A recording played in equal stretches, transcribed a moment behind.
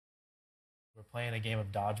We're playing a game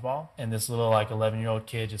of dodgeball, and this little 11-year-old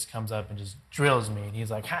kid just comes up and just drills me, and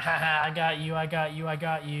he's like, ha ha ha, I got you, I got you, I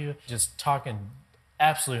got you, just talking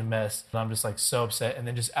absolute mess. And I'm just like so upset, and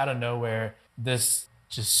then just out of nowhere, this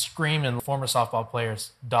just screaming former softball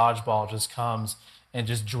player's dodgeball just comes and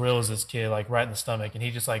just drills this kid like right in the stomach, and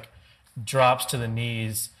he just like drops to the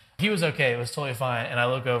knees. He was okay, it was totally fine, and I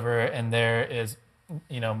look over and there is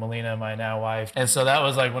Melina, my now wife. And so that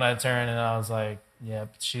was like when I turned and I was like,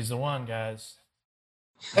 yep, she's the one, guys.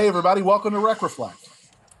 Hey, everybody. Welcome to Rec Reflect.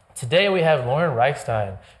 Today we have Lauren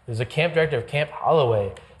Reichstein, who's a camp director of Camp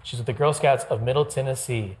Holloway. She's with the Girl Scouts of Middle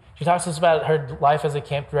Tennessee. She talks to us about her life as a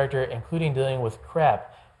camp director, including dealing with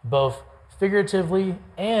crap, both figuratively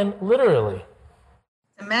and literally.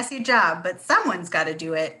 It's a messy job, but someone's got to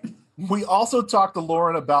do it. We also talked to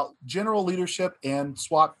Lauren about general leadership and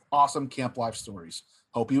swap awesome camp life stories.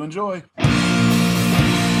 Hope you enjoy.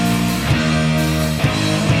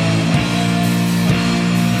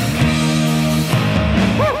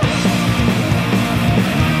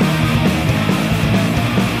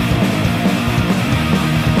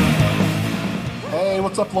 Hey,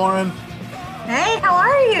 what's up, Lauren? Hey, how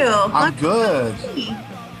are you? I'm good.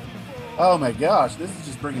 Oh my gosh, this is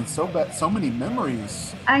just bringing so many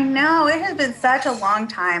memories. I know, it has been such a long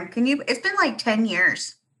time. It's been like 10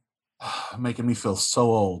 years. Making me feel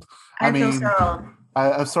so old. I feel so old.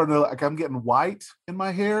 I'm starting to I'm getting white in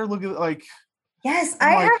my hair. Look at Yes,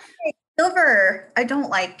 I have silver. I don't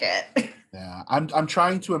like it. Yeah, I'm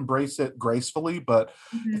trying to embrace it gracefully, but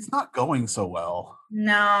it's not going so well.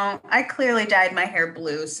 No, I clearly dyed my hair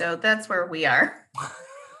blue, so that's where we are.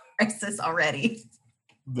 Crisis already.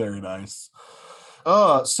 Very nice.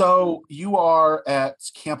 So you are at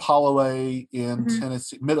Camp Holloway in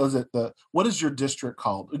Tennessee. What is your district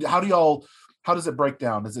called? How does it break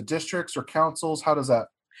down? Is it districts or councils? How does that?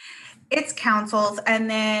 It's councils. And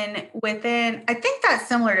then I think that's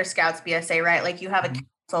similar to Scouts BSA, right? Like you have a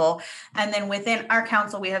council, and then within our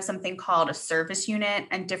council, we have something called a service unit,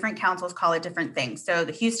 and different councils call it different things. So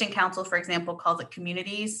the Houston Council, for example, calls it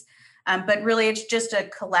communities, but really it's just a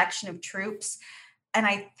collection of troops. And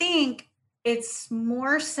I think it's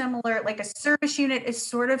more similar, like a service unit is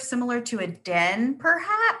sort of similar to a den,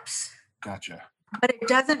 perhaps. Gotcha. But it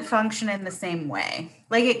doesn't function in the same way.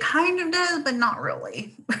 Like it kind of does, but not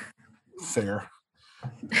really. Fair.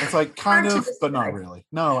 It's like kind of, but not really.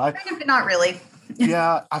 No, kind of, but not really.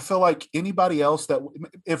 Yeah, I feel like anybody else that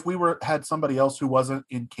if we had somebody else who wasn't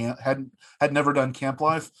in camp, had never done camp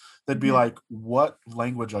life, they'd be like, "What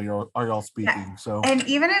language are y'all speaking?" Yeah. So, and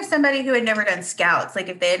even if somebody who had never done Scouts, like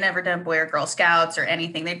if they had never done Boy or Girl Scouts or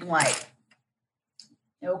anything, they'd be like,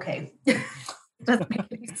 "Okay." Doesn't make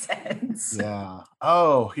any sense. Yeah.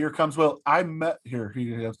 Oh, here comes Will. I met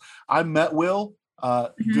Will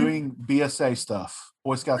doing BSA stuff,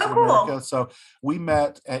 Boy Scouts of America. So we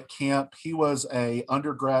met at camp. He was a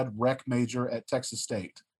undergrad rec major at Texas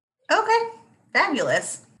State. Okay.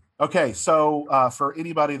 Fabulous. Okay, so for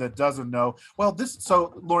anybody that doesn't know, Lauren,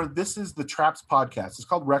 this is the Traps podcast. It's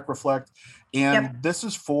called Rec Reflect, and this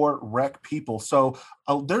is for rec people. So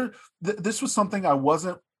this was something I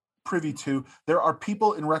wasn't privy to. There are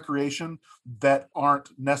people in recreation that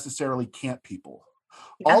aren't necessarily camp people.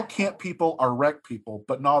 Yeah. All camp people are rec people,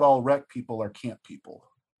 but not all rec people are camp people.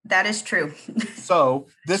 That is true. So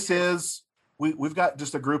we've got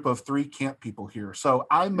just a group of 3 camp people here. So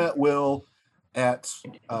I met Will at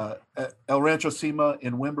El Rancho Sima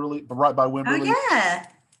in Wimberley, right by Wimberley. Oh yeah.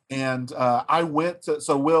 And I went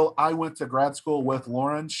to grad school with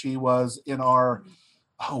Lauren. She was in our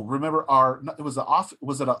what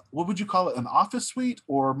would you call it? An office suite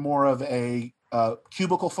or more of a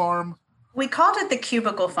cubicle farm? We called it the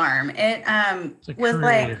cubicle farm. It was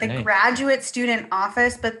like the graduate student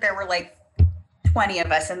office, but there were like 20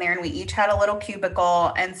 of us in there, and we each had a little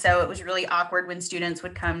cubicle. And so it was really awkward when students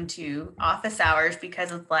would come to office hours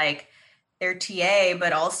because of like their TA,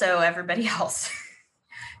 but also everybody else.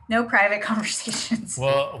 No private conversations.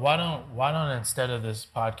 Well, why don't instead of this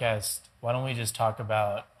podcast, why don't we just talk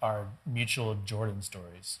about our mutual Jordan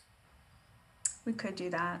stories? We could do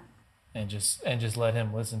that. And just let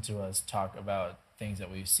him listen to us talk about things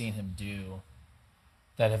that we've seen him do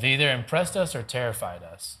that have either impressed us or terrified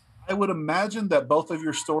us. I would imagine that both of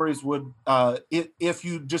your stories would, if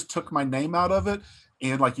you just took my name out of it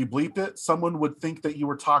and like you bleeped it, someone would think that you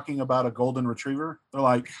were talking about a golden retriever. They're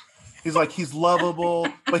like, he's lovable,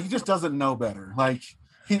 but he just doesn't know better. Like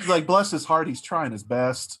he's like, bless his heart, he's trying his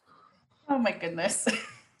best. Oh my goodness.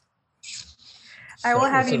 I will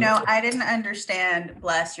have you know, I didn't understand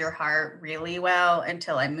bless your heart really well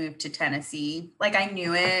until I moved to Tennessee. Like I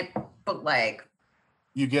knew it, but like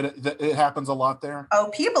You get it? It happens a lot there? Oh,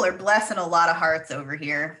 people are blessing a lot of hearts over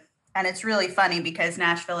here. And it's really funny because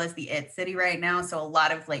Nashville is the it city right now. So a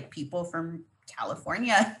lot of like people from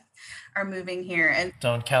California are moving here. And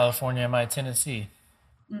Don't California my Tennessee.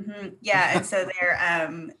 Yeah. And so they're,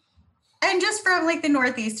 and just from like the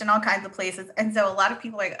Northeast and all kinds of places. And so a lot of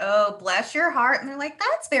people are like, oh, bless your heart. And they're like,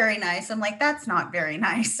 that's very nice. I'm like, that's not very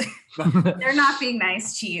nice. They're not being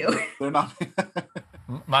nice to you. They're not.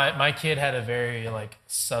 My kid had a very like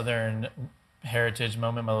Southern heritage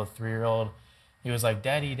moment. My little 3-year-old, he was like,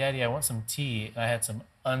 Daddy, I want some tea. And I had some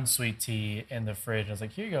unsweet tea in the fridge. I was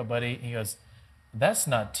like, here you go, buddy. He goes, that's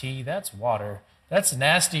not tea, that's water. That's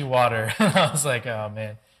nasty water. I was like, oh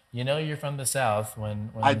man, you know you're from the South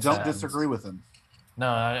when I don't disagree with him. No,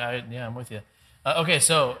 yeah, I'm with you. Okay,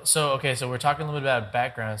 so we're talking a little bit about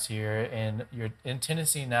backgrounds here, and you're in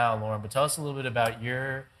Tennessee now, Lauren. But tell us a little bit about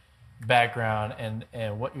your background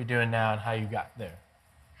and what you're doing now and how you got there.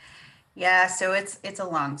 Yeah, so it's a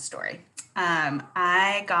long story.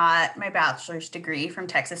 I got my bachelor's degree from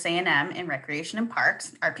Texas A&M in Recreation and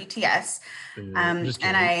Parks, RPTS. And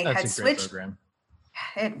I had switched. Program.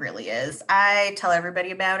 It really is. I tell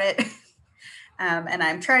everybody about it. And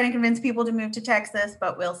I'm trying to convince people to move to Texas,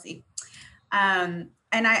 but we'll see. And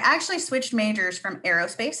I actually switched majors from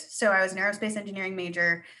aerospace. So I was an aerospace engineering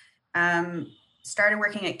major, started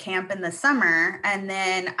working at camp in the summer. And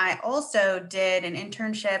then I also did an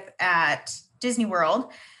internship at Disney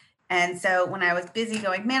World. And so when I was busy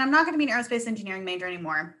going, man, I'm not going to be an aerospace engineering major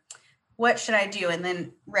anymore. What should I do? And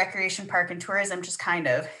then recreation, park, and tourism just kind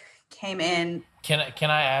of came in. Can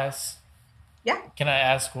I ask? Yeah. Can I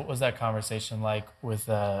ask, what was that conversation like with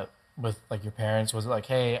like your parents? Was it like,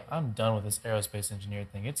 hey, I'm done with this aerospace engineer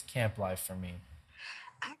thing. It's camp life for me.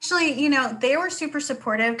 Actually, they were super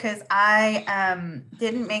supportive because I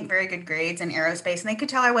didn't make very good grades in aerospace, and they could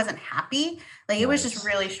tell I wasn't happy. Like it was just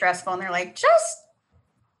really stressful. And they're like, just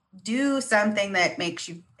do something that makes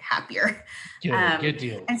you happier. Good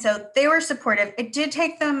deal. And so they were supportive. It did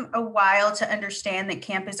take them a while to understand that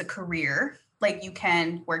camp is a career. Like you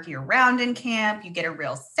can work year round in camp. You get a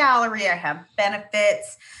real salary. I have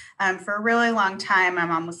benefits. For a really long time, my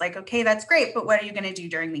mom was like, okay, that's great, but what are you going to do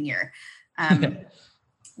during the year?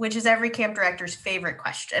 Which is every camp director's favorite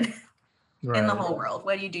question in the whole world.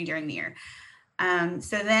 What do you do during the year?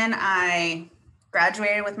 So then I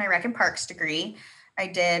graduated with my Rec and Parks degree. I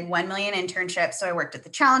did 1 million internships. So I worked at the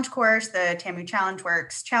Challenge course, the TAMU Challenge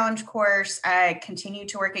Works Challenge course. I continued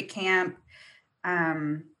to work at camp. I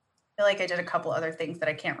feel like I did a couple other things that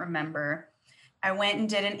I can't remember. I went and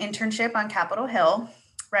did an internship on Capitol Hill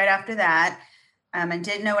right after that. And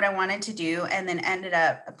didn't know what I wanted to do, and then ended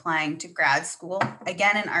up applying to grad school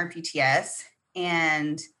again in RPTS,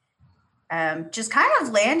 and just kind of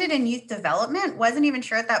landed in youth development. Wasn't even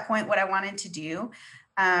sure at that point what I wanted to do.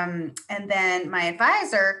 And then my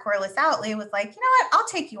advisor, Corliss Outley, was like, you know what, I'll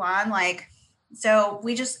take you on. So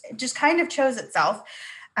we just kind of chose itself.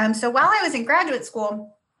 So while I was in graduate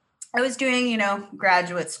school, I was doing,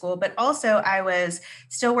 graduate school, but also I was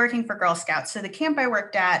still working for Girl Scouts. So the camp I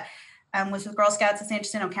worked at was with Girl Scouts of San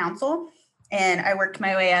Jacinto Council. And I worked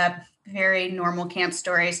my way up, very normal camp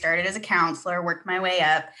story. Started as a counselor, worked my way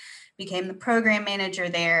up, became the program manager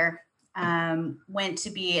there, went to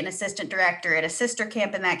be an assistant director at a sister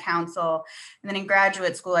camp in that council. And then in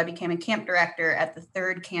graduate school, I became a camp director at the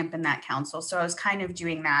third camp in that council. So I was kind of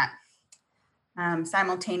doing that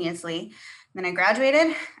simultaneously. Then I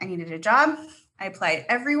graduated, I needed a job. I applied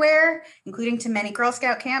everywhere, including to many Girl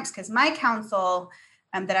Scout camps, because my council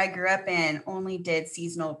that I grew up in only did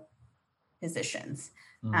seasonal positions.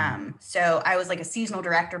 So I was like a seasonal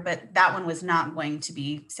director, but that one was not going to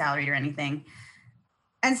be salaried or anything.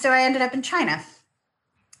 And so I ended up in China,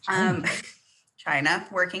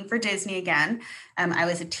 working for Disney again. I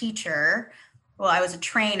was a teacher. Well, I was a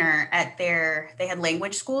trainer at they had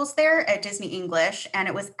language schools there at Disney English. And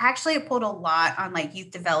it pulled a lot on like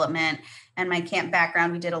youth development and my camp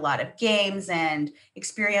background. We did a lot of games and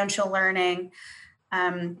experiential learning.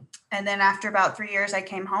 And then after about 3 years, I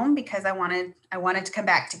came home because I wanted to come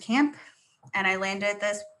back to camp, and I landed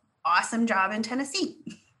this awesome job in Tennessee.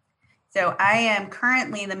 So I am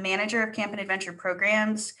currently the manager of camp and adventure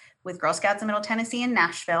programs with Girl Scouts of Middle Tennessee in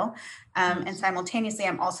Nashville. And simultaneously,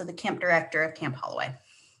 I'm also the camp director of Camp Holloway.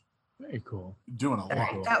 Very cool. Doing a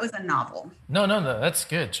lot. That was a novel. No, that's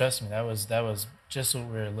good. Trust me. That was just what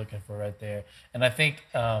we were looking for right there. And I think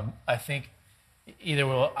I think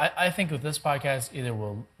with this podcast, either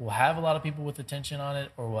we'll have a lot of people with attention on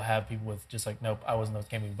it, or we'll have people with just like, nope, I wasn't those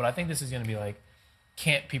camp people. But I think this is going to be like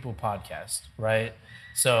camp people podcast, right?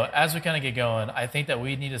 So as we kind of get going, I think that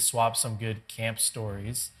we need to swap some good camp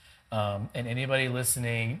stories. And anybody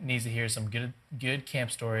listening needs to hear some good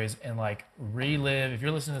camp stories and like relive. If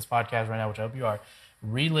you're listening to this podcast right now, which I hope you are,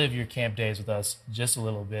 relive your camp days with us just a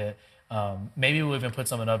little bit. Maybe we'll even put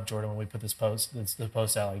something up, Jordan, when we put the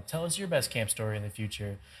post out. Like, tell us your best camp story in the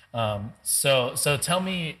future. So tell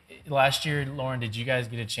me, last year, Lauren, did you guys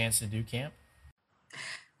get a chance to do camp?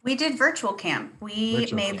 We did virtual camp. We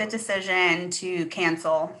made the decision to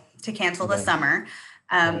cancel the summer.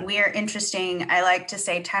 We are interesting. I like to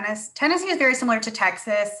say Tennessee is very similar to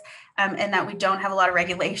Texas in that we don't have a lot of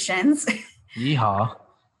regulations. Yeehaw.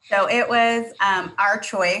 So it was our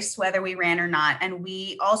choice whether we ran or not. And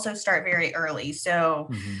we also start very early. So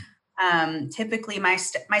typically my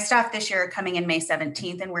staff this year are coming in May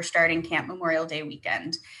 17th, and we're starting camp Memorial Day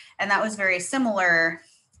weekend. And that was very similar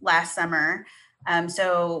last summer.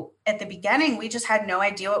 So at the beginning, we just had no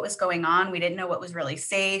idea what was going on. We didn't know what was really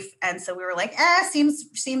safe. And so we were like,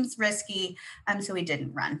 seems risky. So we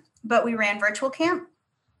didn't run, but we ran virtual camp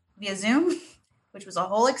via Zoom, which was a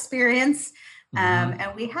whole experience.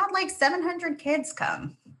 And we had like 700 kids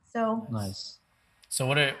come. So nice. So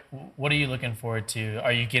what are you looking forward to?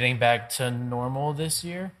 Are you getting back to normal this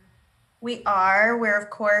year? We are. We're,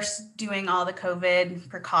 of course, doing all the COVID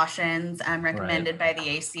precautions recommended by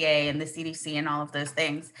the ACA and the CDC and all of those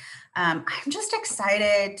things. I'm just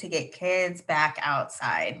excited to get kids back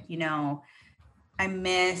outside. You know, I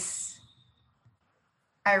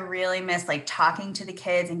really miss like talking to the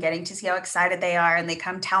kids and getting to see how excited they are. And they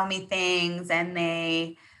come tell me things, and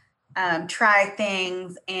they try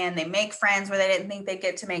things, and they make friends where they didn't think they'd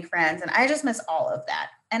get to make friends. And I just miss all of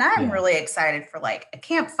that. And I'm really excited for like a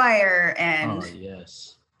campfire and,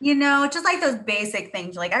 you know, just like those basic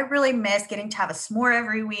things. Like I really miss getting to have a s'more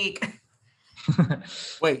every week.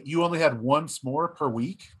 Wait, you only had one s'more per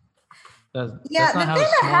week? The thing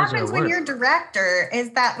that happens when you're director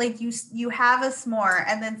is that like you have a s'more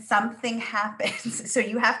and then something happens. So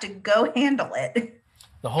you have to go handle it.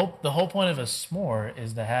 The whole point of a s'more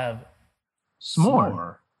is to have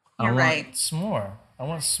s'more. You're right. S'more. I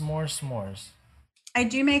want s'mores. I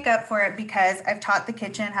do make up for it because I've taught the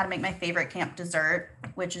kitchen how to make my favorite camp dessert,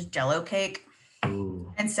 which is Jell-O cake.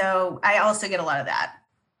 Ooh. And so I also get a lot of that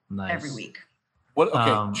every week. What?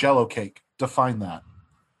 Okay, Jell-O cake. Define that.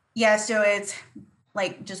 Yeah, so it's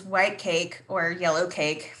like just white cake or yellow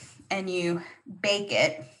cake, and you bake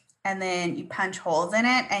it, and then you punch holes in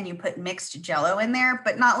it, and you put mixed Jell-O in there,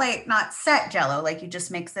 but not set Jell-O. Like you just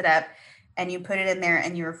mix it up, and you put it in there,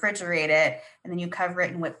 and you refrigerate it, and then you cover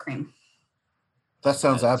it in whipped cream. That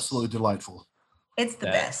sounds absolutely delightful. It's the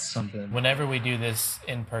best. Whenever we do this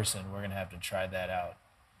in person, we're going to have to try that out.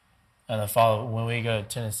 And when we go to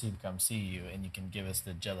Tennessee to come see you, and you can give us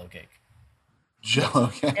the Jell-O cake.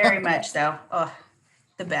 Jell-O cake. Very much so. Oh,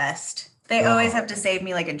 the best. They always have to save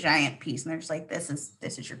me like a giant piece, and they're just like, this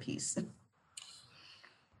is your piece.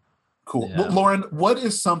 Cool. Yeah. Lauren, what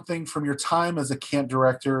is something from your time as a camp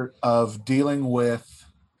director of dealing with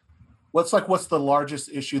what's the largest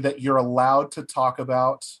issue that you're allowed to talk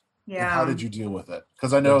about? Yeah. And how did you deal with it?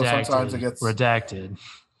 Because I know sometimes it gets redacted.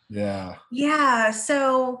 Yeah. Yeah.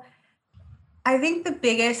 So I think the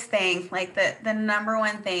biggest thing, like the number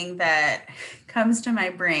one thing that comes to my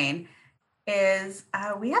brain is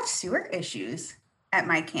we have sewer issues at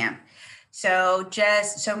my camp. So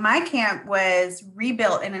my camp was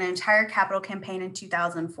rebuilt in an entire capital campaign in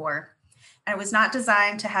 2004. And it was not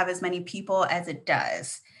designed to have as many people as it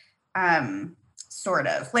does. Sort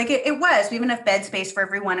of like it was. We have enough bed space for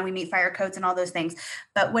everyone, and we meet fire codes and all those things.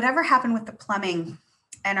 But whatever happened with the plumbing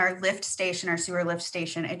and our sewer lift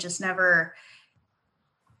station, it just never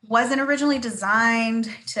wasn't originally designed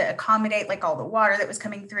to accommodate like all the water that was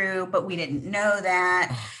coming through, but we didn't know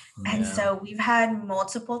that. Yeah. And so we've had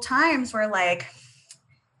multiple times where like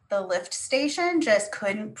the lift station just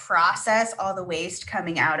couldn't process all the waste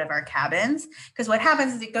coming out of our cabins. Because what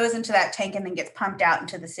happens is it goes into that tank and then gets pumped out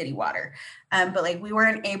into the city water. But like we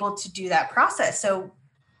weren't able to do that process. So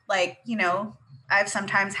like, you know, I've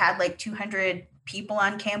sometimes had like 200 people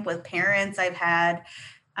on camp with parents. I've had,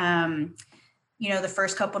 you know, the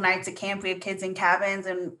first couple nights at camp, we have kids in cabins,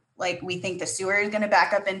 and like we think the sewer is going to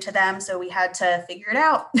back up into them. So we had to figure it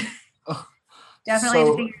out.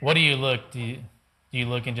 Definitely. So, what do you look? Do you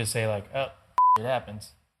look and just say like, oh, it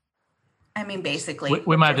happens? I mean, basically.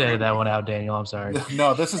 We might have to edit that one out, Daniel. I'm sorry.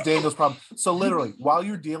 No, this is Daniel's problem. So literally, while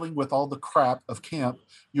you're dealing with all the crap of camp,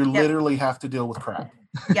 you literally have to deal with crap.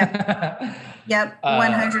 Yep.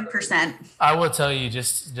 100%. I will tell you,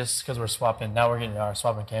 just because we're swapping, now we're getting our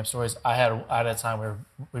swapping camp stories. I had a time where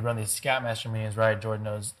we run these Scoutmaster meetings, right? Jordan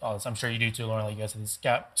knows all this. I'm sure you do too, Lauren. Like you guys have these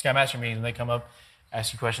Scoutmaster meetings, and they come up,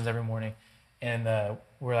 ask you questions every morning. And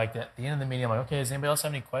we're like at the end of the meeting. I'm like, okay, does anybody else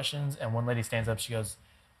have any questions? And one lady stands up. She goes,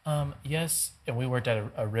 yes. And we worked at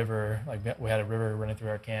a river. Like we had a river running through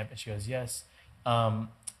our camp. And she goes, yes.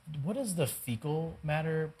 What is the fecal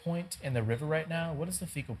matter point in the river right now? What does the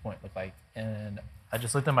fecal point look like? And I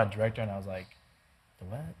just looked at my director and I was like, the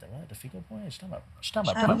what? The fecal point? She's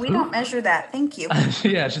talking about we don't measure that. Thank you.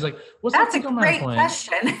 Yeah, she's like, what's That's the a fecal matter great point?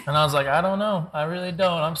 question. And I was like, I don't know. I really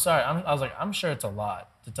don't. I'm sorry. I was like, I'm sure it's a lot,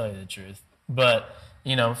 to tell you the truth. But,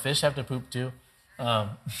 fish have to poop too.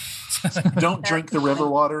 Don't drink the river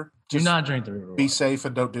water. Do not drink the river water. Be safe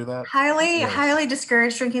and don't do that. Highly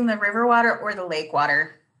discourage drinking the river water or the lake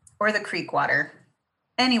water or the creek water.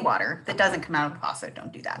 Any water that doesn't come out of the faucet,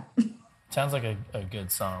 don't do that. Sounds like a good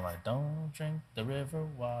song, like "Don't Drink the River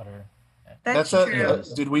Water." That's true.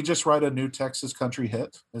 Did we just write a new Texas country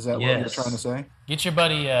hit? Is that what you're trying to say? Get your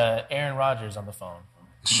buddy Aaron Rodgers on the phone.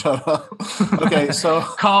 Shut up. Okay, so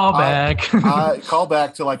call back. I call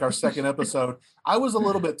back to like our second episode. I was a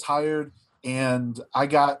little bit tired, and I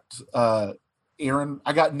got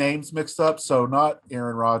names mixed up. So not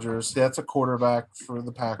Aaron Rodgers. That's a quarterback for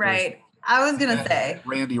the Packers. Right. I was gonna say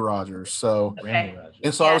Randy Rodgers. So okay.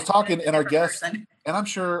 And so I was talking, and our guest, and I'm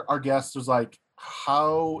sure our guest was like,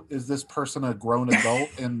 how is this person a grown adult,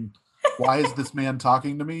 and why is this man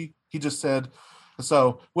talking to me? He just said,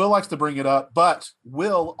 so Will likes to bring it up, but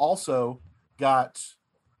Will also got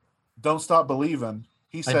Don't Stop Believing.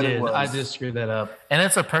 He said it was. I did screw that up. And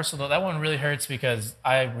it's a personal, that one really hurts because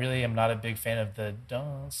I really am not a big fan of the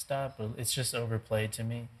Don't Stop. It's just overplayed to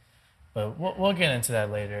me. But we'll get into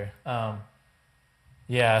that later.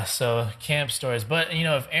 Yeah, so camp stories. But,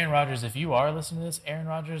 if Aaron Rodgers, if you are listening to this, Aaron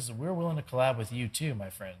Rodgers, we're willing to collab with you too, my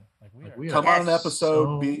friend. Like we are. Come on an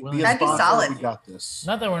episode, be a sponsor. Solid. We got this.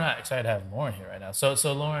 Not that we're not excited to have Lauren here right now. So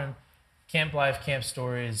Lauren, camp life, camp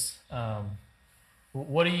stories.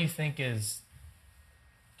 What do you think is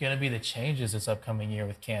going to be the changes this upcoming year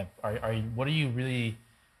with camp? What are you really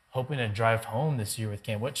hoping to drive home this year with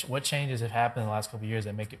camp? What changes have happened in the last couple of years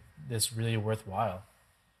that make this really worthwhile?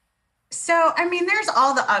 So, there's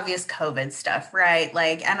all the obvious COVID stuff, right?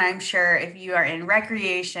 Like, and I'm sure if you are in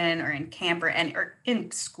recreation or in camp or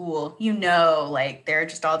in school, like there are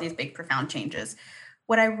just all these big, profound changes.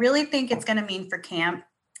 What I really think it's going to mean for camp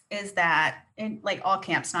is that, in like all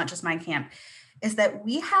camps, not just my camp, is that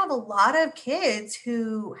we have a lot of kids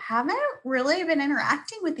who haven't really been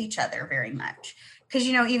interacting with each other very much. Because,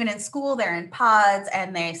 even in school, they're in pods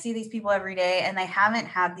and they see these people every day and they haven't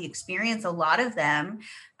had the experience, a lot of them,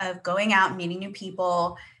 of going out and meeting new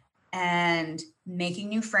people and making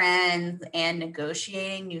new friends and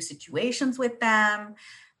negotiating new situations with them.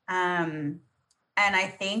 And I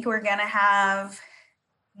think we're going to have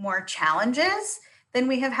more challenges than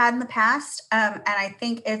we have had in the past. And I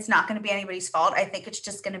think it's not going to be anybody's fault. I think it's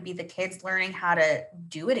just going to be the kids learning how to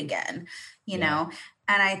do it again, you know?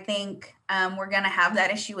 And I think we're going to have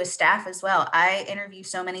that issue with staff as well. I interview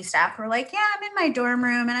so many staff who are like, yeah, I'm in my dorm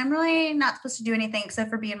room and I'm really not supposed to do anything except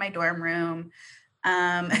for be in my dorm room.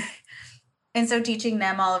 And so teaching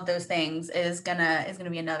them all of those things is gonna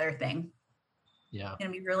be another thing. Yeah. It's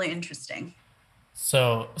going to be really interesting.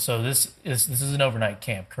 So this is an overnight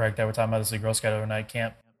camp, correct? That we're talking about. This is a Girl Scout overnight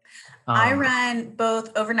camp. I run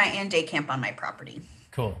both overnight and day camp on my property.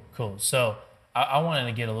 Cool. So I wanted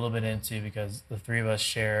to get a little bit into, because the three of us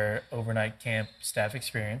share overnight camp staff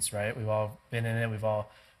experience, right? We've all been in it. We've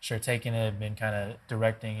all taken it, been kind of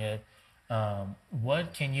directing it.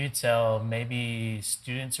 What can you tell maybe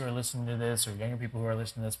students who are listening to this or younger people who are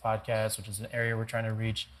listening to this podcast, which is an area we're trying to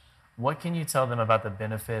reach? What can you tell them about the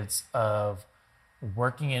benefits of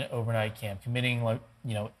working in overnight camp, committing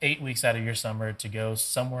 8 weeks out of your summer to go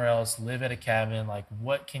somewhere else, live at a cabin? Like,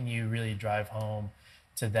 what can you really drive home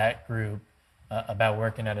to that group about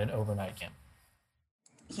working at an overnight camp?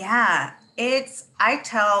 Yeah, I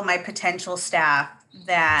tell my potential staff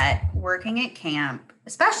that working at camp,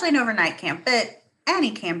 especially an overnight camp, but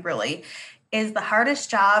any camp really, is the hardest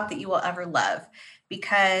job that you will ever love,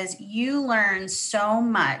 because you learn so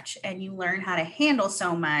much and you learn how to handle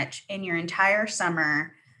so much in your entire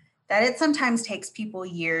summer that it sometimes takes people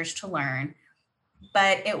years to learn.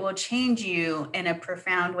 But it will change you in a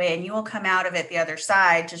profound way, and you will come out of it the other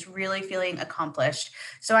side just really feeling accomplished.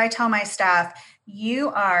 So I tell my staff, you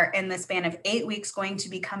are in the span of 8 weeks going to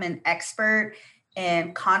become an expert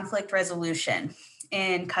in conflict resolution,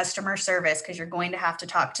 in customer service, because you're going to have to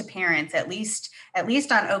talk to parents at least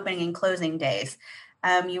on opening and closing days.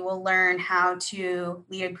 You will learn how to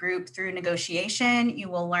lead a group through negotiation. You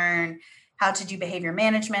will learn how to do behavior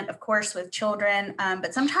management, of course, with children.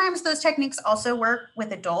 But sometimes those techniques also work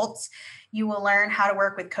with adults. You will learn how to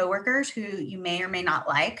work with coworkers who you may or may not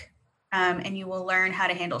like. And you will learn how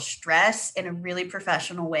to handle stress in a really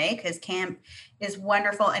professional way, because camp is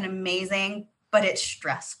wonderful and amazing, but it's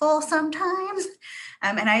stressful sometimes.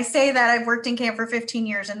 And I say that I've worked in camp for 15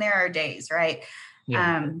 years and there are days, right?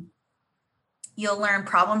 Yeah. You'll learn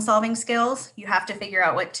problem solving skills. You have to figure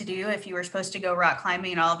out what to do. If you were supposed to go rock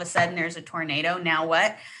climbing and all of a sudden there's a tornado, now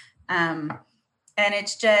what? And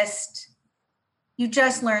it's just, you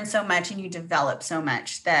just learn so much and you develop so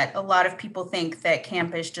much that a lot of people think that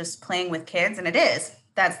camp is just playing with kids, and it is.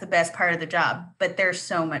 That's the best part of the job, but there's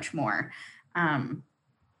so much more. And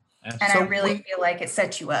I really feel like it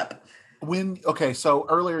sets you up. So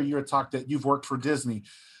earlier you had talked that you've worked for Disney.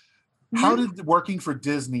 How did working for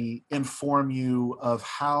Disney inform you of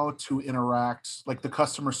how to interact, like the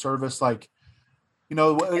customer service, like,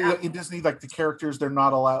 in Disney, like the characters, they're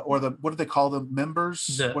not allowed, or what do they call them?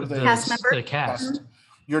 Members? What are they? Cast members? The cast.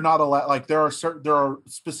 You're not allowed, like there are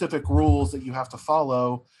specific rules that you have to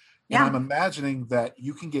follow. And I'm imagining that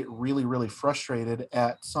you can get really, really frustrated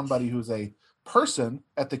at somebody who's a person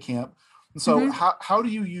at the camp. And so how do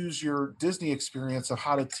you use your Disney experience of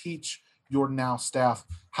how to teach your now staff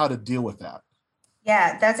how to deal with that?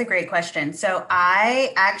 Yeah, that's a great question. So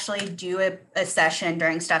I actually do a session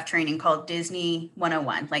during staff training called Disney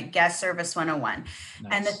 101, like Guest Service 101.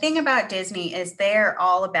 Nice. And the thing about Disney is they're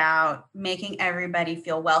all about making everybody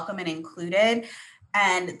feel welcome and included.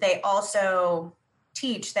 And they also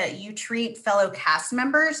teach that you treat fellow cast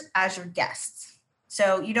members as your guests.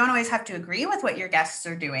 So you don't always have to agree with what your guests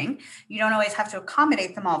are doing. You don't always have to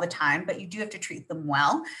accommodate them all the time, but you do have to treat them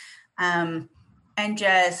well. And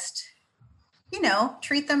just,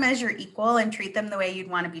 treat them as your equal and treat them the way you'd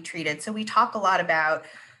want to be treated. So we talk a lot about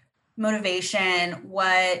motivation,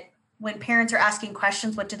 when parents are asking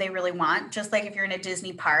questions, what do they really want? Just like if you're in a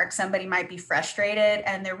Disney park, somebody might be frustrated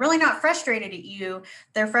and they're really not frustrated at you.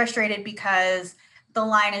 They're frustrated because the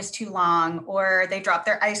line is too long, or they dropped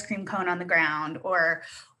their ice cream cone on the ground, or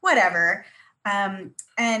whatever. And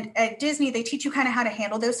at Disney, they teach you kind of how to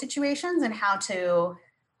handle those situations and how to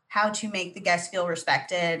make the guests feel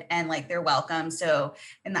respected and like they're welcome. So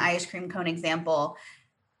in the ice cream cone example,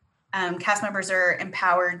 cast members are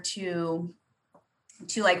empowered to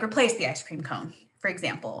like replace the ice cream cone, for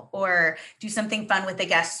example, or do something fun with the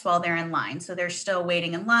guests while they're in line. So they're still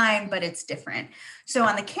waiting in line, but it's different. So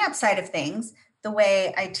on the camp side of things, the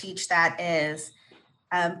way I teach that is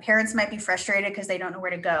parents might be frustrated because they don't know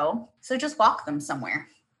where to go. So just walk them somewhere.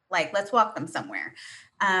 Like, let's walk them somewhere.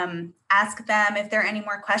 Ask them if there are any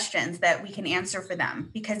more questions that we can answer for them,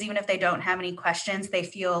 because even if they don't have any questions, they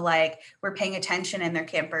feel like we're paying attention and their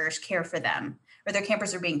campers care for them, or their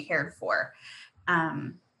campers are being cared for.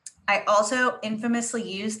 I also infamously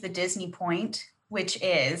use the Disney point, which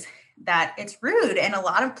is that it's rude in a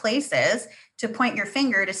lot of places to point your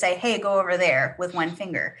finger to say, hey, go over there, with one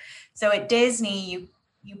finger. So at Disney,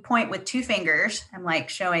 you point with two fingers. I'm like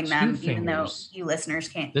showing them, even though you listeners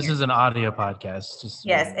can't. This is an audio podcast.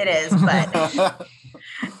 Yes, it is. But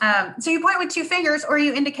so you point with two fingers, or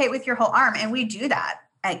you indicate with your whole arm. And we do that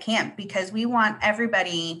at camp because we just want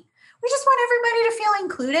everybody to feel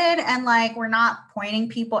included, and like we're not pointing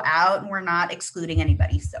people out and we're not excluding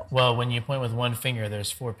anybody. So, well, when you point with one finger,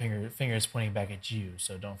 there's four fingers pointing back at you.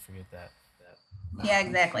 So don't forget that. Yeah,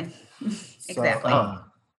 exactly. Exactly.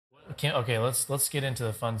 Okay, let's get into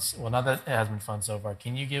the fun. Well, not that it has been fun so far.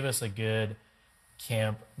 Can you give us a good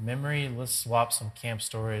camp memory? Let's swap some camp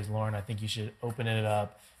stories, Lauren. I think you should open it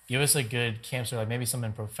up. Give us a good camp story, like maybe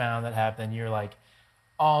something profound that happened. You're like,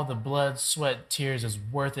 all the blood, sweat, tears is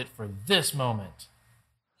worth it for this moment.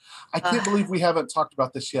 I can't believe we haven't talked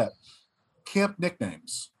about this yet. Camp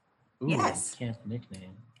nicknames. Ooh, yes. Camp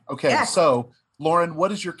nickname. Okay, yes. So Lauren,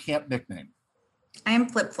 what is your camp nickname? I am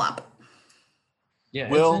Flip Flop. Yeah,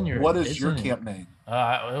 Will, what is your camp name?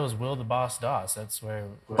 It was Will the Boss Doss. That's where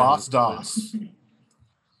Boss Doss.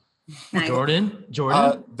 Nice. Jordan.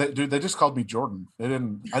 They just called me Jordan.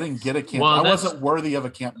 I didn't get a camp. Well, I wasn't worthy of a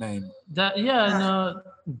camp name. No,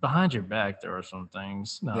 behind your back there are some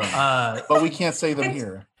things. No, yeah. But we can't say them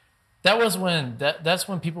here. That was when that's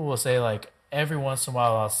when people will say, like, every once in a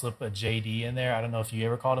while I'll slip a JD in there. I don't know if you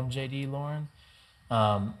ever called him JD, Lauren.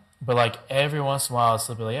 But like every once in a while I'll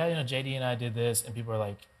slip it, like, yeah, JD and I did this, and people are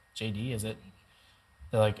like, JD, is it?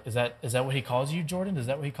 They're like, is that what he calls you, Jordan? Is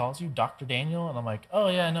that what he calls you, Dr. Daniel? And I'm like, oh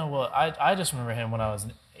yeah, no. Well, I just remember him when I was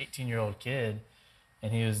an 18-year-old kid,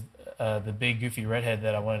 and he was the big goofy redhead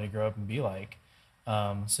that I wanted to grow up and be like.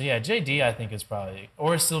 So yeah, JD I think is probably,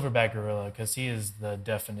 or silverback gorilla, because he is the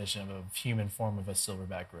definition of a human form of a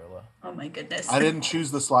silverback gorilla. Oh my goodness! I didn't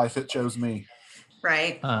choose this life; it chose me.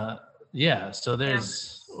 Right. Yeah. So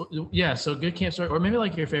there's so good camp story, or maybe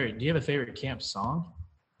like your favorite. Do you have a favorite camp song?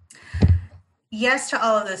 Yes to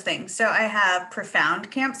all of those things. So I have profound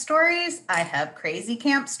camp stories. I have crazy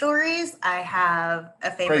camp stories. I have a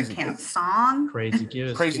favorite Crazy. camp song.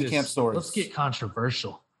 Crazy. Crazy camp stories. Let's get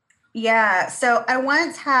controversial. Yeah. So I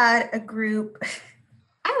once had a group.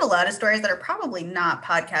 I have a lot of stories that are probably not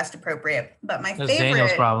podcast appropriate, but my That's favorite.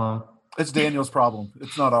 Daniel's problem. It's Daniel's problem.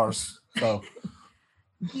 It's not ours. So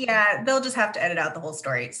Yeah, they'll just have to edit out the whole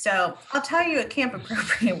story. So I'll tell you a camp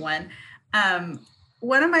appropriate one.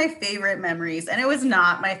 One of my favorite memories, and it was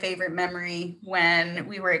not my favorite memory when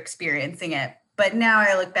we were experiencing it, but now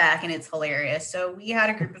I look back and it's hilarious. So we had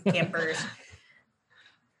a group of campers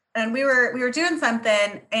and we were doing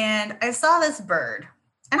something and I saw this bird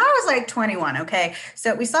and I was like 21. Okay.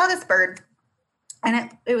 So we saw this bird and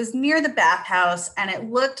it was near the bathhouse and it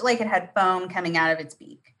looked like it had foam coming out of its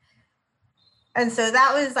beak. And so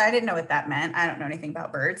I didn't know what that meant. I don't know anything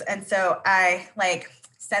about birds. And so I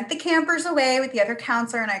sent the campers away with the other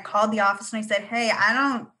counselor and I called the office and I said, hey,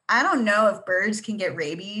 I don't know if birds can get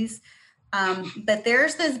rabies. But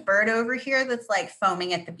there's this bird over here that's like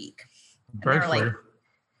foaming at the beak. Bird flu.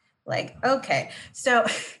 Like, okay. So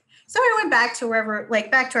I went back to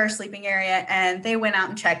back to our sleeping area and they went out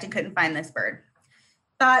and checked and couldn't find this bird.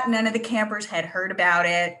 Thought none of the campers had heard about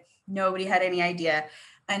it. Nobody had any idea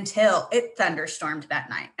until it thunderstormed that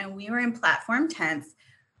night. And we were in platform tents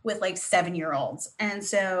with 7-year-olds. And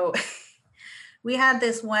so we had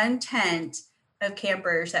this one tent of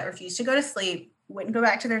campers that refused to go to sleep, wouldn't go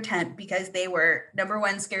back to their tent because they were, number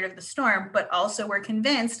one, scared of the storm, but also were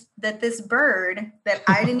convinced that this bird that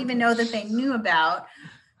I didn't even know that they knew about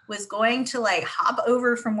was going to hop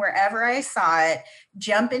over from wherever I saw it,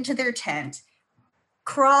 jump into their tent,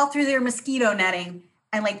 crawl through their mosquito netting,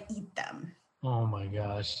 and eat them. Oh my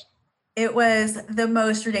gosh. It was the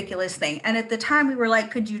most ridiculous thing. And at the time we were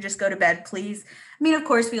like, could you just go to bed, please? I mean, of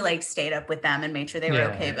course we stayed up with them and made sure they were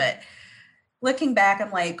okay. But looking back,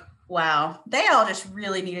 I'm like, wow, they all just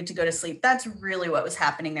really needed to go to sleep. That's really what was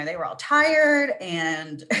happening there. They were all tired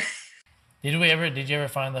and. Did you ever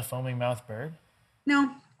find the foaming mouth bird?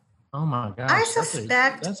 No. Oh my gosh. I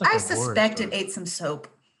suspect it ate some soap.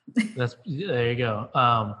 There you go.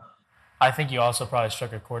 I think you also probably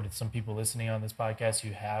struck a chord with some people listening on this podcast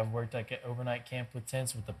who have worked at overnight camp with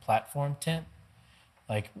tents with the platform tent.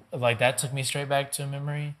 Like that took me straight back to a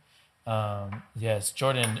memory. Yes,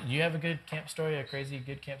 Jordan, do you have a good camp story, a crazy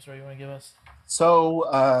good camp story you want to give us? So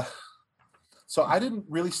I didn't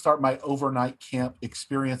really start my overnight camp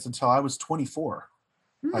experience until I was 24.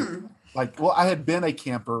 Well, I had been a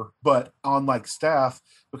camper, but on staff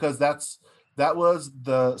because that was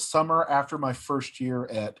the summer after my first year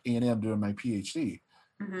at A&M doing my PhD.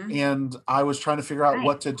 Mm-hmm. And I was trying to figure out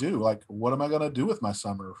what to do. What am I going to do with my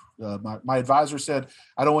summer? My advisor said,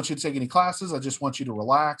 I don't want you to take any classes. I just want you to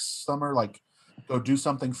relax summer, go do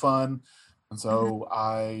something fun. And so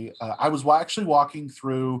I was actually walking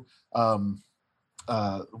through,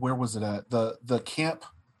 where was it at? The camp.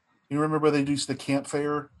 You remember they do the camp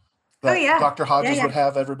fair that Dr. Hodges would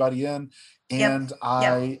have everybody in. And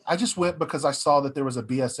I just went because I saw that there was a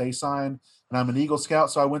BSA sign and I'm an Eagle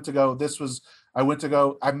Scout. So I went to go.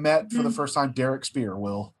 I met for the first time Derek Spear,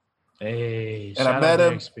 Will. Hey, and I met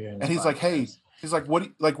him and he's like, hey, he's like, what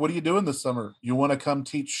are you doing this summer? You want to come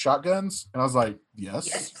teach shotguns? And I was like, yes.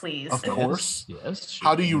 Yes, please. Of course. Yes.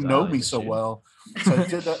 How do you know me so well? So I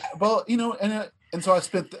did that. Well, and so I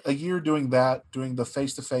spent a year doing the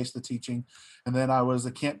face-to-face, the teaching. And then I was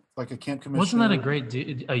a camp commissioner. Wasn't that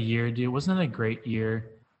a year, dude? Wasn't that a great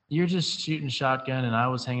year? You're just shooting shotgun, and I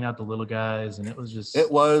was hanging out the little guys, and it was just.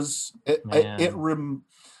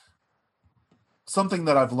 Something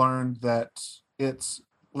that I've learned that it's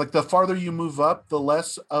the farther you move up, the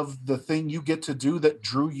less of the thing you get to do that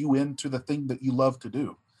drew you into the thing that you love to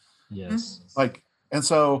do. Yes. And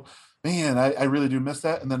so, man, I really do miss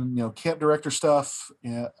that. And then camp director stuff.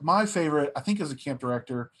 Yeah, my favorite, I think, as a camp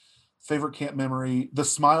director. Favorite camp memory, the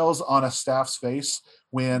smiles on a staff's face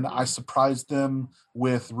when I surprised them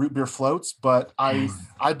with root beer floats. But I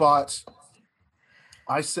bought,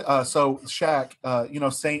 so Shaq,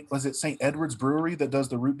 St. Edward's Brewery that does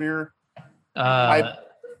the root beer?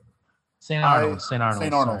 St. Arnold.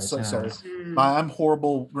 Sorry. I'm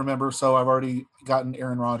horrible, remember, so I've already gotten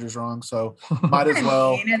Aaron Rodgers wrong, so might as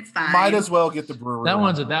well get the brewery.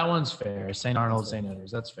 That one's fair. St. Arnold, St.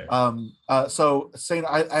 Edwards, that's fair. So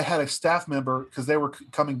I had a staff member because they were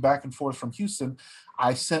coming back and forth from Houston.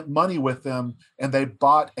 I sent money with them, and they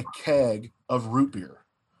bought a keg of root beer.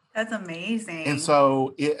 That's amazing. And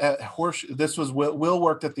so this was Will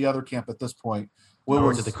worked at the other camp at this point. Will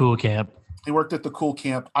worked at the cool camp. He worked at the cool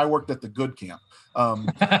camp. I worked at the good camp.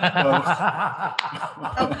 Okay.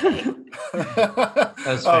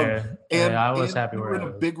 That's fair. And I was happy we where were in I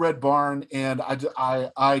a was. big red barn, and I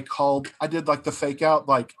did like the fake out,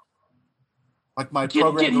 like my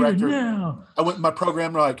program Get here director. now. I went, my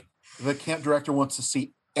program, like, the camp director wants to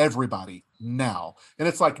see everybody now. And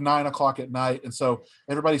it's like 9:00 at night. And so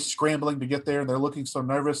everybody's scrambling to get there and they're looking so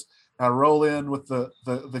nervous. And I roll in with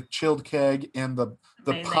the chilled keg and the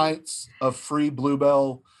Amazing. pints of free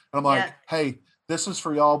Bluebell. And I'm like, Yeah. hey, this is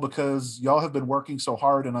for y'all because y'all have been working so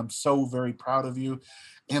hard and I'm so very proud of you.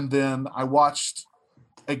 And then I watched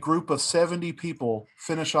a group of 70 people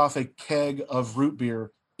finish off a keg of root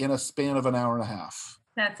beer in a span of an hour and a half.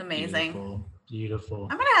 That's amazing. Beautiful.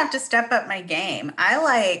 I'm gonna have to step up my game.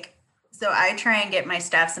 So I try and get my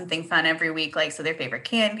staff something fun every week, like so their favorite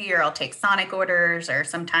candy, or I'll take Sonic orders, or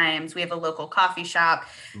sometimes we have a local coffee shop,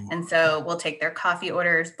 and so we'll take their coffee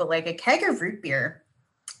orders. But like a keg of root beer,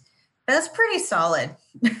 that's pretty solid.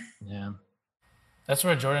 Yeah. That's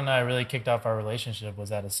where Jordan and I really kicked off our relationship,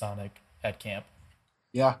 was at a Sonic at camp.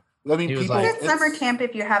 Yeah. I mean, He was people, like- It's summer camp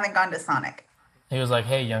if you haven't gone to Sonic. He was like,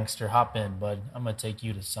 "Hey, youngster, hop in, bud. I'm gonna take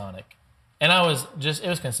you to Sonic." And I was it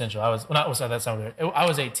was consensual. I was at that time. I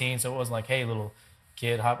was 18, so it wasn't like, "Hey, little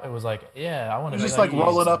kid, hop." It was like, "Yeah, I want I to." was just like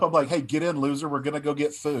rolling up. I'm like, hey, get in, loser. We're going to go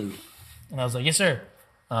get food. And I was like, "Yes, sir."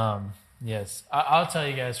 Yes, I'll tell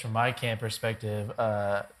you guys from my camp perspective.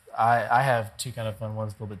 I have two kind of fun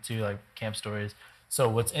ones, a little bit too, like camp stories. So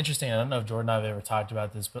what's interesting, I don't know if Jordan and I have ever talked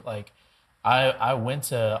about this, but like I went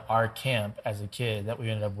to our camp as a kid that we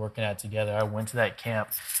ended up working at together. I went to that camp,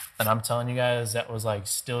 and I'm telling you guys, that was like,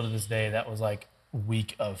 still to this day, that was like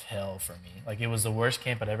week of hell for me. Like, it was the worst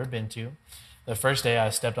camp I'd ever been to. The first day I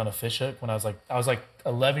stepped on a fish hook when I was like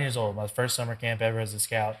 11 years old, my first summer camp ever as a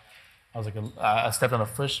scout. I stepped on a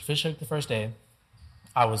fish hook the first day.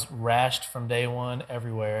 I was rashed from day one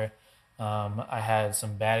everywhere. I had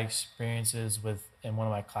some bad experiences in one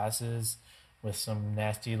of my classes with some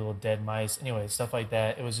nasty little dead mice. Anyway, stuff like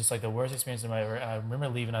that. It was just like the worst experience of my ever. I remember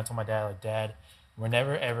leaving. I told my dad, like, "Dad, we're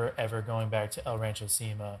never, ever, ever going back to El Rancho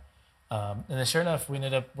Sima." And then sure enough, we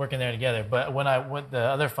ended up working there together. But what the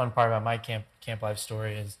other fun part about my camp life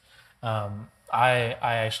story is, I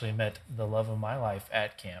actually met the love of my life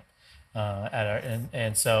at camp.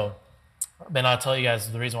 And so then I'll tell you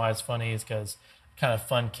guys the reason why it's funny is because kind of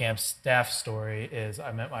fun camp staff story is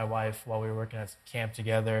I met my wife while we were working at camp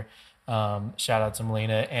together. Shout out to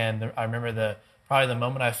Melina. And I remember probably the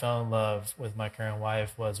moment I fell in love with my current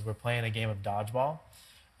wife was we're playing a game of dodgeball.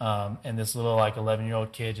 And this little like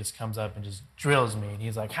 11-year-old kid just comes up and just drills me. And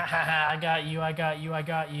he's like, "Ha ha ha, I got you, I got you, I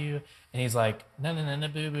got you." And he's like, "No, no, no, no,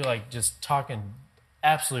 boo boo," like just talking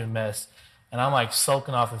absolute mess. And I'm like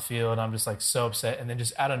sulking off the field. I'm just like so upset. And then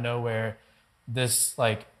just out of nowhere, this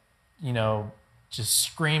like, just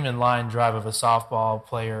screaming line drive of a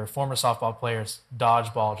former softball player's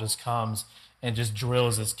dodgeball just comes and just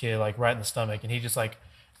drills this kid like right in the stomach. And he just like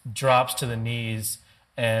drops to the knees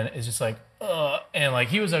and is just like, ugh. And like,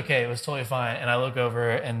 he was okay. It was totally fine. And I look over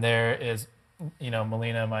and there is,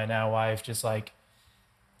 Melina, my now wife, just like,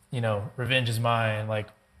 revenge is mine, like,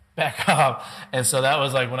 back up. And so that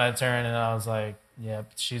was like when I turned and I was like,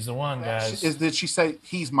 "Yep, she's the one, guys." Did she say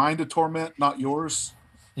he's mine to torment, not yours?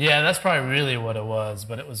 Yeah, that's probably really what it was.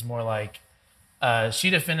 But it was more like she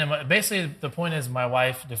defended basically, the point is my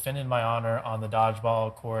wife defended my honor on the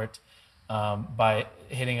dodgeball court by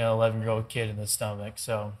hitting an 11-year-old kid in the stomach.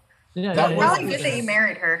 So Yeah, That yeah, was- Probably good that you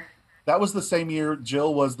married her. That was the same year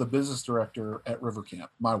Jill was the business director at River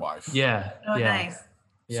Camp, my wife. yeah. Oh, yeah. nice.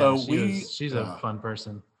 Yeah, So she's a fun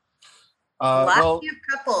person. Last Well, camp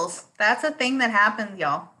couples. That's a thing that happens,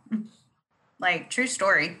 y'all. Like, true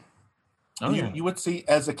story. Oh, yeah. you would see,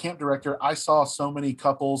 as a camp director, I saw so many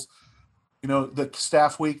couples, the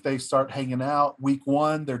staff week, they start hanging out. Week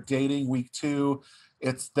 1, they're dating. Week 2,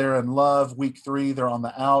 they're in love. Week 3, they're on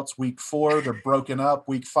the outs. Week 4, they're broken up.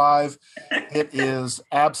 Week 5, it is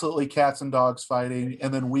absolutely cats and dogs fighting.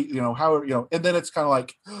 And then and then it's kind of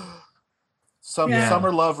like Yeah.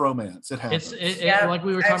 summer love romance. It happens. Yeah, like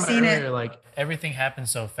we were I've talking seen about it. earlier, like everything happened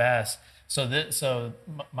so fast. So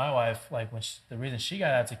my wife, like the reason she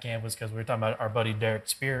got out to camp was because we were talking about our buddy Derek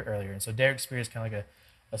Spear earlier. And so Derek Spear is kind of like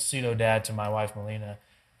a pseudo dad to my wife Melina,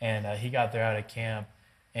 and he got there out of camp.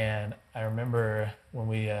 And I remember when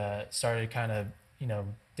we started kind of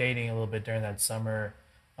dating a little bit during that summer.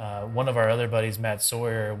 One of our other buddies, Matt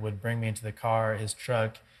Sawyer, would bring me into the car, his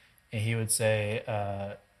truck, and he would say.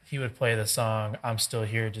 He would play the song "I'm Still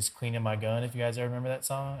Here, Just Cleaning My Gun." If you guys ever remember that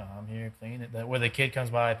song, "I'm here cleaning," where the kid comes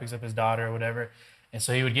by, picks up his daughter or whatever. And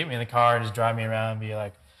so he would get me in the car and just drive me around and be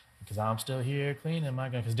like, because I'm still here cleaning my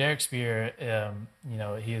gun. Because Derek Spear,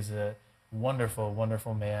 he is a wonderful,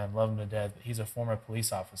 wonderful man, love him to death. But he's a former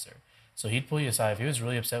police officer, so he'd pull you aside if he was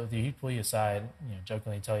really upset with you. He'd pull you aside,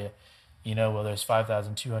 jokingly tell you, well, there's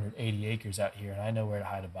 5,280 acres out here, and I know where to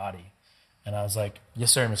hide a body. And I was like,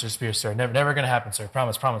 yes, sir, Mr. Spears, sir. Never going to happen, sir.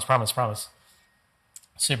 Promise, promise, promise, promise.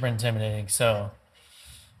 Super intimidating. So,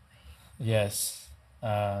 yes.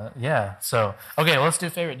 Yeah. So, okay, let's do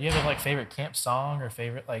favorite. Do you have a favorite camp song or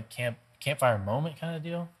favorite campfire moment kind of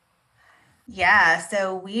deal? Yeah.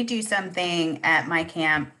 So we do something at my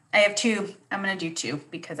camp. I have two. I'm going to do two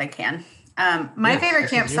because I can. My favorite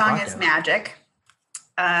camp song is Magic.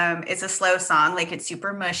 It's a slow song. It's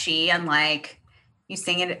super mushy and you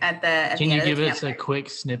sing it at the Can you give us a quick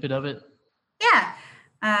snippet of it? Yeah.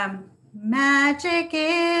 Magic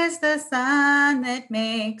is the sun that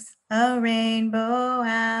makes a rainbow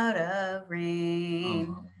out of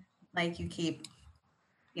rain. You keep,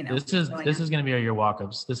 This is going to be your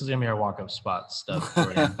walk-ups. This is going to be our walk-up spot stuff.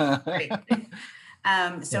 Great.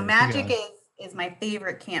 So Magic is my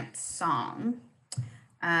favorite camp song.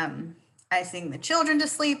 I sing the children to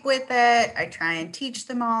sleep with it. I try and teach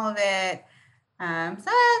them all of it.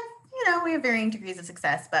 So, we have varying degrees of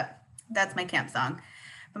success, but that's my camp song.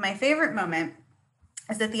 But my favorite moment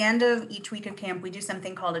is at the end of each week of camp, we do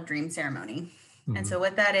something called a dream ceremony. Mm-hmm. And so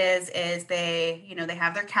what that is they, they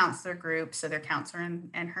have their counselor group, so their counselor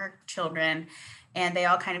and her children, and they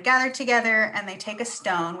all kind of gather together and they take a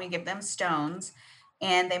stone. We give them stones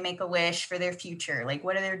and they make a wish for their future.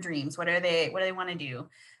 What are their dreams? What do they want to do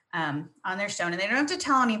on their stone? And they don't have to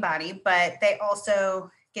tell anybody, but they also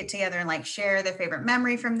get together and share their favorite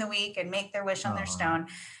memory from the week and make their wish on their stone.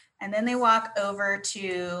 And then they walk over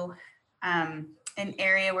to an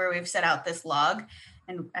area where we've set out this log.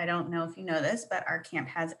 And I don't know if you know this, but our camp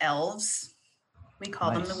has elves. We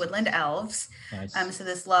call them the Woodland Elves. Nice. So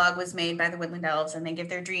this log was made by the Woodland Elves, and they give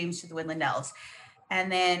their dreams to the Woodland Elves. And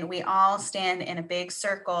then we all stand in a big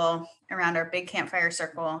circle around our big campfire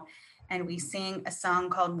circle, and we sing a song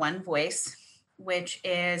called One Voice, which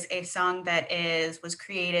is a song that was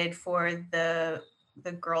created for the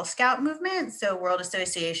Girl Scout movement, so World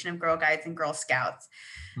Association of Girl Guides and Girl Scouts.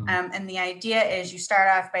 Mm-hmm. And the idea is you start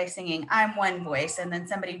off by singing I'm one voice, and then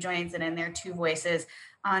somebody joins it and there are two voices,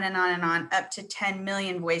 on and on and on, up to 10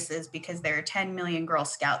 million voices, because there are 10 million Girl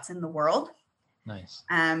Scouts in the world. Nice.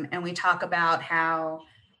 And we talk about how,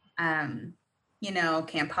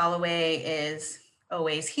 Camp Holloway is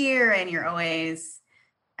always here, and you're always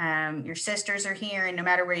your sisters are here, and no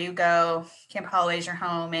matter where you go, Camp Holloway is your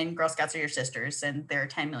home, and Girl Scouts are your sisters, and there are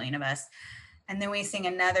 10 million of us. And then we sing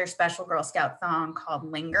another special Girl Scout song called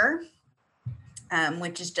Linger,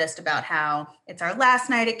 which is just about how it's our last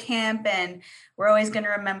night at camp, and we're always going to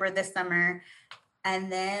remember this summer.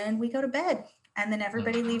 And then we go to bed, and then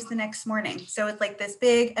everybody leaves the next morning. So it's this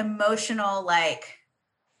big emotional,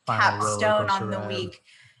 capstone on the week.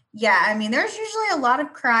 Yeah, I mean, there's usually a lot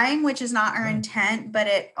of crying, which is not our intent, but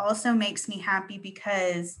it also makes me happy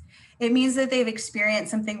because it means that they've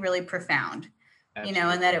experienced something really profound, Absolutely.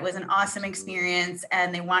 And that it was an awesome experience,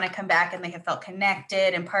 and they want to come back, and they have felt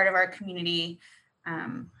connected and part of our community.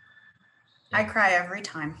 I cry every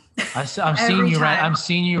time. I'm seeing you right. I'm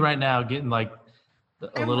seeing you right now getting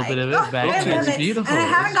a little bit of it back. It's beautiful. And I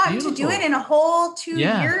haven't gotten to do it in a whole 2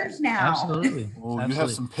 years now. Absolutely. Well, you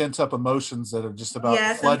have some pent up emotions that are just about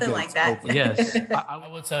something like that. Open. Yes. I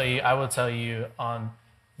will tell you on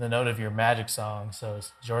the note of your Magic song. So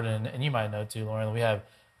Jordan, and you might know too, Lauren, we have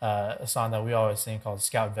a song that we always sing called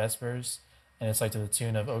Scout Vespers. And it's to the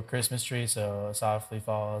tune of Oh Christmas Tree. So softly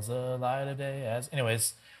falls the light of day.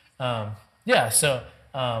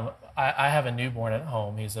 I have a newborn at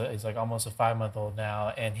home. He's almost a 5-month-old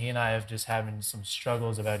now, and he and I have just having some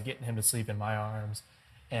struggles about getting him to sleep in my arms.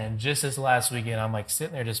 And just this last weekend, I'm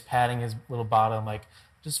sitting there just patting his little bottom,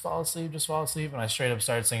 just fall asleep, just fall asleep. And I straight up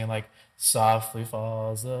started singing softly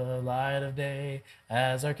falls the light of day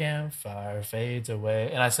as our campfire fades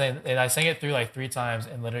away. And I sang it through 3 times,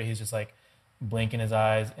 and literally he's just blinking his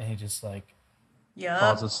eyes, and he just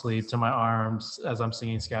falls asleep to my arms as I'm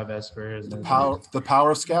singing Scout Vespers. The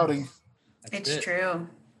power of scouting. It's true.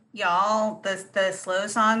 Y'all, the slow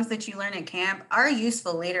songs that you learn at camp are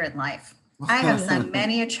useful later in life. I have sung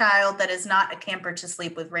many a child that is not a camper to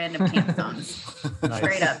sleep with random camp songs. Nice.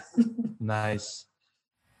 Straight up. Nice.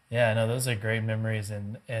 Yeah, no, those are great memories,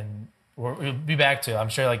 and we'll be back to it. I'm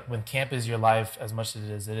sure when camp is your life as much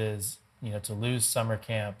as it is, to lose summer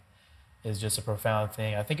camp is just a profound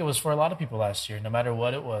thing. I think it was for a lot of people last year, no matter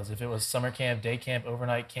what it was. If it was summer camp, day camp,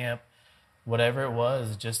 overnight camp, whatever it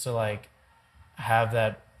was, just to have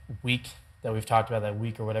that week that we've talked about, that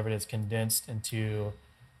week or whatever it is, condensed into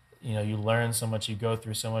you learn so much, you go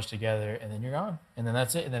through so much together, and then you're gone, and then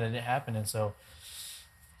that's it, and then it didn't happen. And so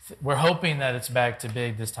we're hoping that it's back to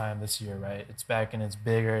big this year, right? It's back and it's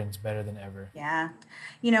bigger and it's better than ever. Yeah.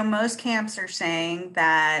 Most camps are saying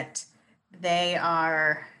that they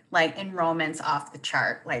are like enrollments off the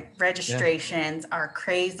chart, like registrations are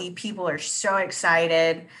crazy. People are so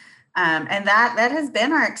excited. And that has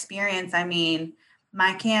been our experience. I mean,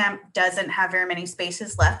 my camp doesn't have very many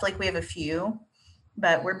spaces left. Like we have a few,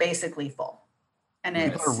 but we're basically full. And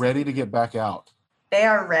people are ready to get back out. They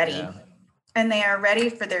are ready. Yeah. And they are ready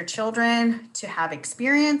for their children to have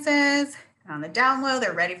experiences. And on the down low,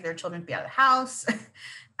 they're ready for their children to be out of the house.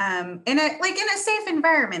 In a safe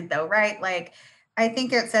environment though, right? Like, I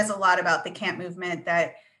think it says a lot about the camp movement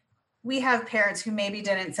that we have parents who maybe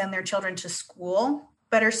didn't send their children to school,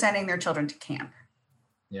 but are sending their children to camp.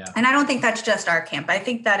 Yeah. And I don't think that's just our camp. I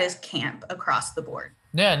think that is camp across the board.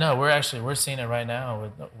 Yeah, no, we're seeing it right now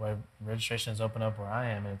with where registration is open up where I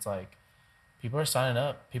am. And it's like, people are signing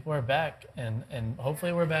up. People are back, and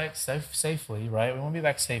hopefully we're back safely, right? We won't be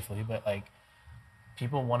back safely, but like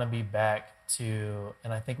people want to be back to,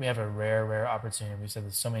 and I think we have a rare opportunity. We've said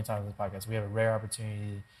this so many times in the podcast. We have a rare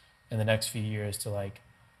opportunity in the next few years to like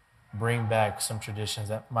bring back some traditions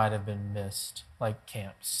that might have been missed, like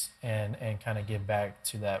camps, and kind of give back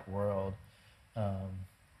to that world.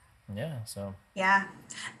 Yeah.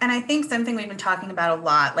 And I think something we've been talking about a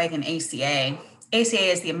lot, like in ACA.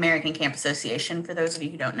 ACA is the American Camp Association, for those of you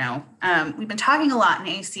who don't know. We've been talking a lot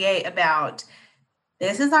in ACA about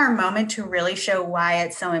this is our moment to really show why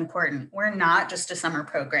it's so important. We're not just a summer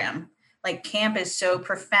program. Like camp is so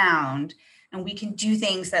profound and we can do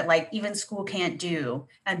things that like even school can't do.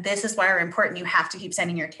 And this is why we're important. You have to keep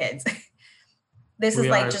sending your kids. This is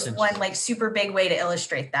like just one like super big way to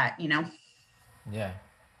illustrate that, Yeah.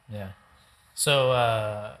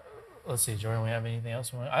 So, let's see, Jordan, we have anything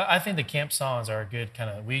else? I think the camp songs are a good kind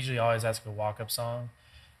of, we usually always ask a walk-up song,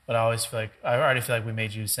 but I already feel like we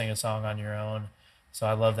made you sing a song on your own. So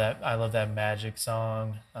I love that Magic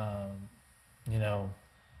song.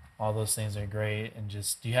 All those things are great. And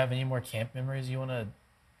just, do you have any more camp memories you want to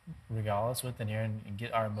regale us with in here and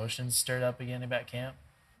get our emotions stirred up again about camp?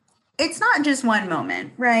 It's not just one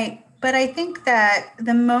moment, right? But I think that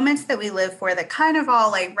the moments that we live for that kind of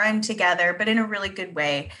all like run together, but in a really good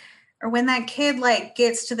way, or when that kid like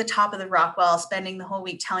gets to the top of the rock wall, spending the whole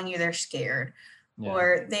week telling you they're scared,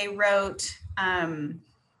 or they wrote,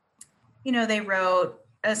 they wrote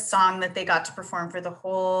a song that they got to perform for the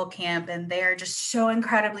whole camp, and they're just so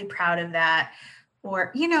incredibly proud of that,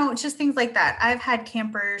 or just things like that. I've had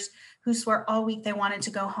campers who swore all week they wanted to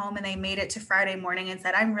go home, and they made it to Friday morning and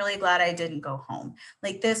said, "I'm really glad I didn't go home.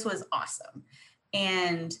 Like this was awesome,"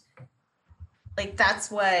 and like that's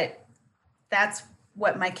what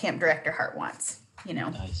my camp director heart wants,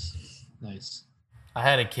 Nice. I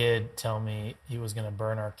had a kid tell me he was going to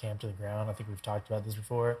burn our camp to the ground. I think we've talked about this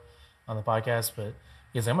before on the podcast, but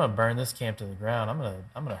he said, "I'm going to burn this camp to the ground. I'm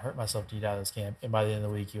going to hurt myself to eat out of this camp." And by the end of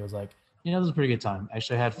the week, he was like, this was a pretty good time.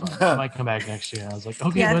 Actually, I had fun. I might come back next year. And I was like,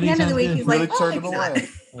 okay, buddy. At the end of the week, he's really like, turned him away.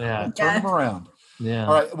 Turn him around. Yeah.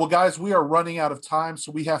 All right. Well, guys, we are running out of time,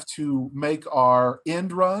 so we have to make our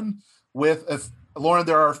end run with Lauren,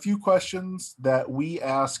 there are a few questions that we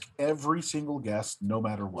ask every single guest, no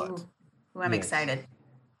matter what. Ooh, I'm excited.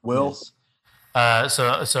 Will? Yes.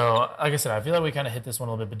 So like I said, I feel like we kind of hit this one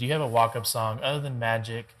a little bit, but do you have a walk-up song other than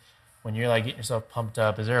Magic? When you're like getting yourself pumped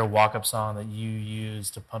up, is there a walk-up song that you use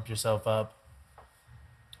to pump yourself up?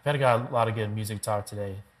 We've got a lot of good music talk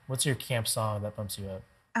today. What's your camp song that pumps you up?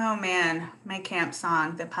 Oh man, my camp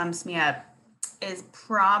song that pumps me up is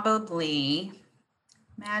probably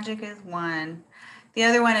Magic is one. The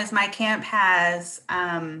other one is my camp has,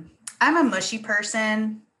 I'm a mushy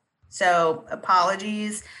person, so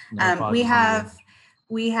apologies. We have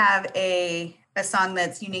a song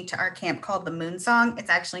that's unique to our camp called the Moon Song. It's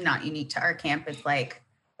actually not unique to our camp. It's like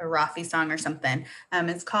a Rafi song or something.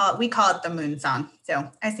 We call it the Moon Song. So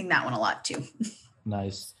I sing that one a lot too.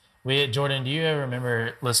 Nice. Jordan, do you ever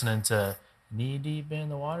remember listening to Knee Deep in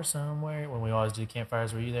the Water Somewhere when we always do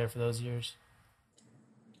campfires? Were you there for those years?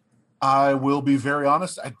 I will be very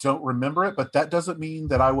honest. I don't remember it, but that doesn't mean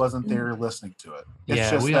that I wasn't there listening to it. It's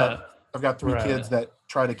just that I've got three kids that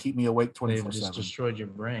try to keep me awake 24/7. They've just destroyed your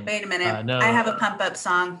brain. Wait a minute. No. I have a pump up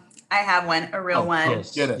song. I have one, a real one.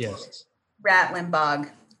 Yes, get it. Yes. Rattling Bog.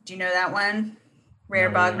 Do you know that one? Rare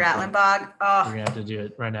Bog, Rattling Bog. Oh, you're gonna have to do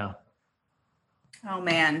it right now. Oh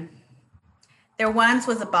man. There once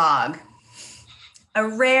was a bog. A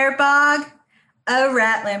rare bog, a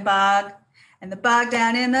rattling bog, And the bog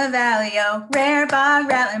down in the valley, oh, rare bog,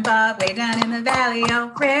 rattling bog, way down in the valley,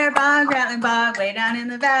 oh, rare bog, rattling bog, way down in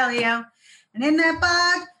the valley, oh. And in that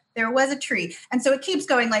bog, there was a tree. And so it keeps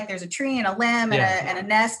going, like there's a tree and a limb and a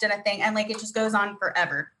nest and a thing. And like it just goes on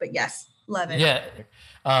forever. But yes, love it. Yeah.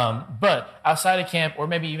 But outside of camp, or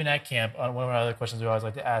maybe even at camp, one of our other questions we always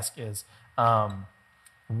like to ask is,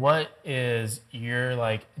 what is your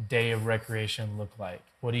like day of recreation look like?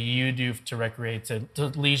 What do you do to recreate, to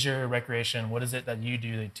leisure recreation? What is it that you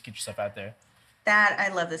do to get yourself out there? That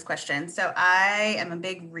I love this question. So I am a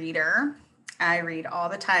big reader. I read all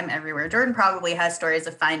the time, everywhere. Jordan probably has stories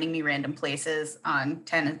of finding me random places on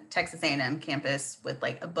Texas A&M campus with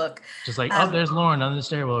like a book. Just like, oh, there's Lauren on the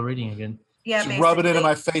stairwell reading again. Yeah, she's rubbing it in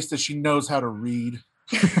my face that she knows how to read.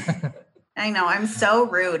 I know, I'm so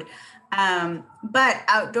rude. But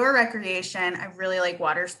outdoor recreation, I really like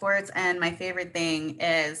water sports. And my favorite thing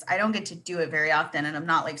is I don't get to do it very often and I'm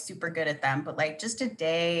not like super good at them, but like just a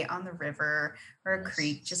day on the river or a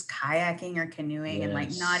creek, just kayaking or canoeing and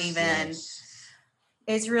like not even,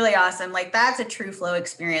 it's really awesome. Like that's a true flow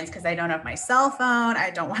experience because I don't have my cell phone. I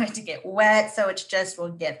don't want it to get wet. So it's just, we'll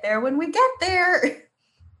get there when we get there.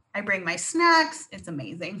 I bring my snacks. It's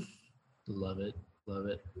amazing. Love it. Love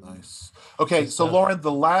it. Nice. Okay, so Lauren,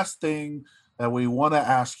 the last thing that we want to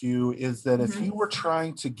ask you is that if you were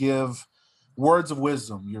trying to give words of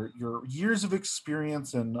wisdom, your years of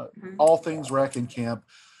experience in all things rec and camp,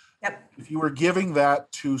 if you were giving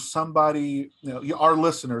that to somebody, you know, our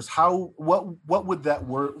listeners, what would that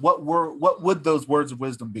word, what would those words of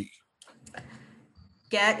wisdom be?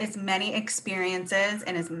 Get as many experiences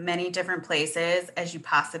in as many different places as you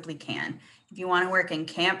possibly can. If you want to work in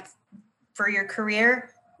camp for your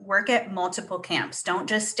career, work at multiple camps. Don't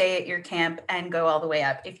just stay at your camp and go all the way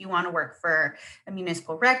up. If you want to work for a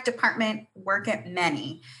municipal rec department, work at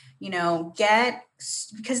many. You know,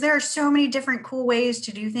 because there are so many different cool ways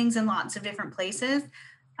to do things in lots of different places.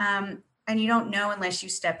 And you don't know unless you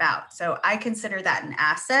step out. So I consider that an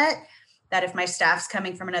asset, that if my staff's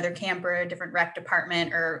coming from another camp or a different rec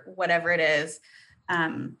department or whatever it is,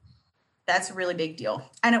 that's a really big deal.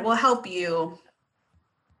 And it will help you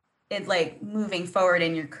like moving forward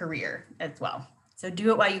in your career as well. So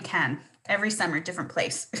do it while you can. Every summer, different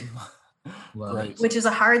place. Which is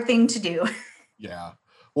a hard thing to do. Yeah.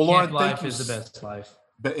 Well, Lauren, life is the best life.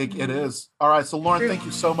 But it is. All right. So Lauren, thank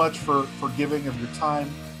you so much for giving of your time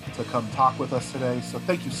to come talk with us today. So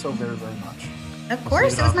thank you so very, very much. Of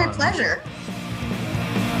course, it was my pleasure.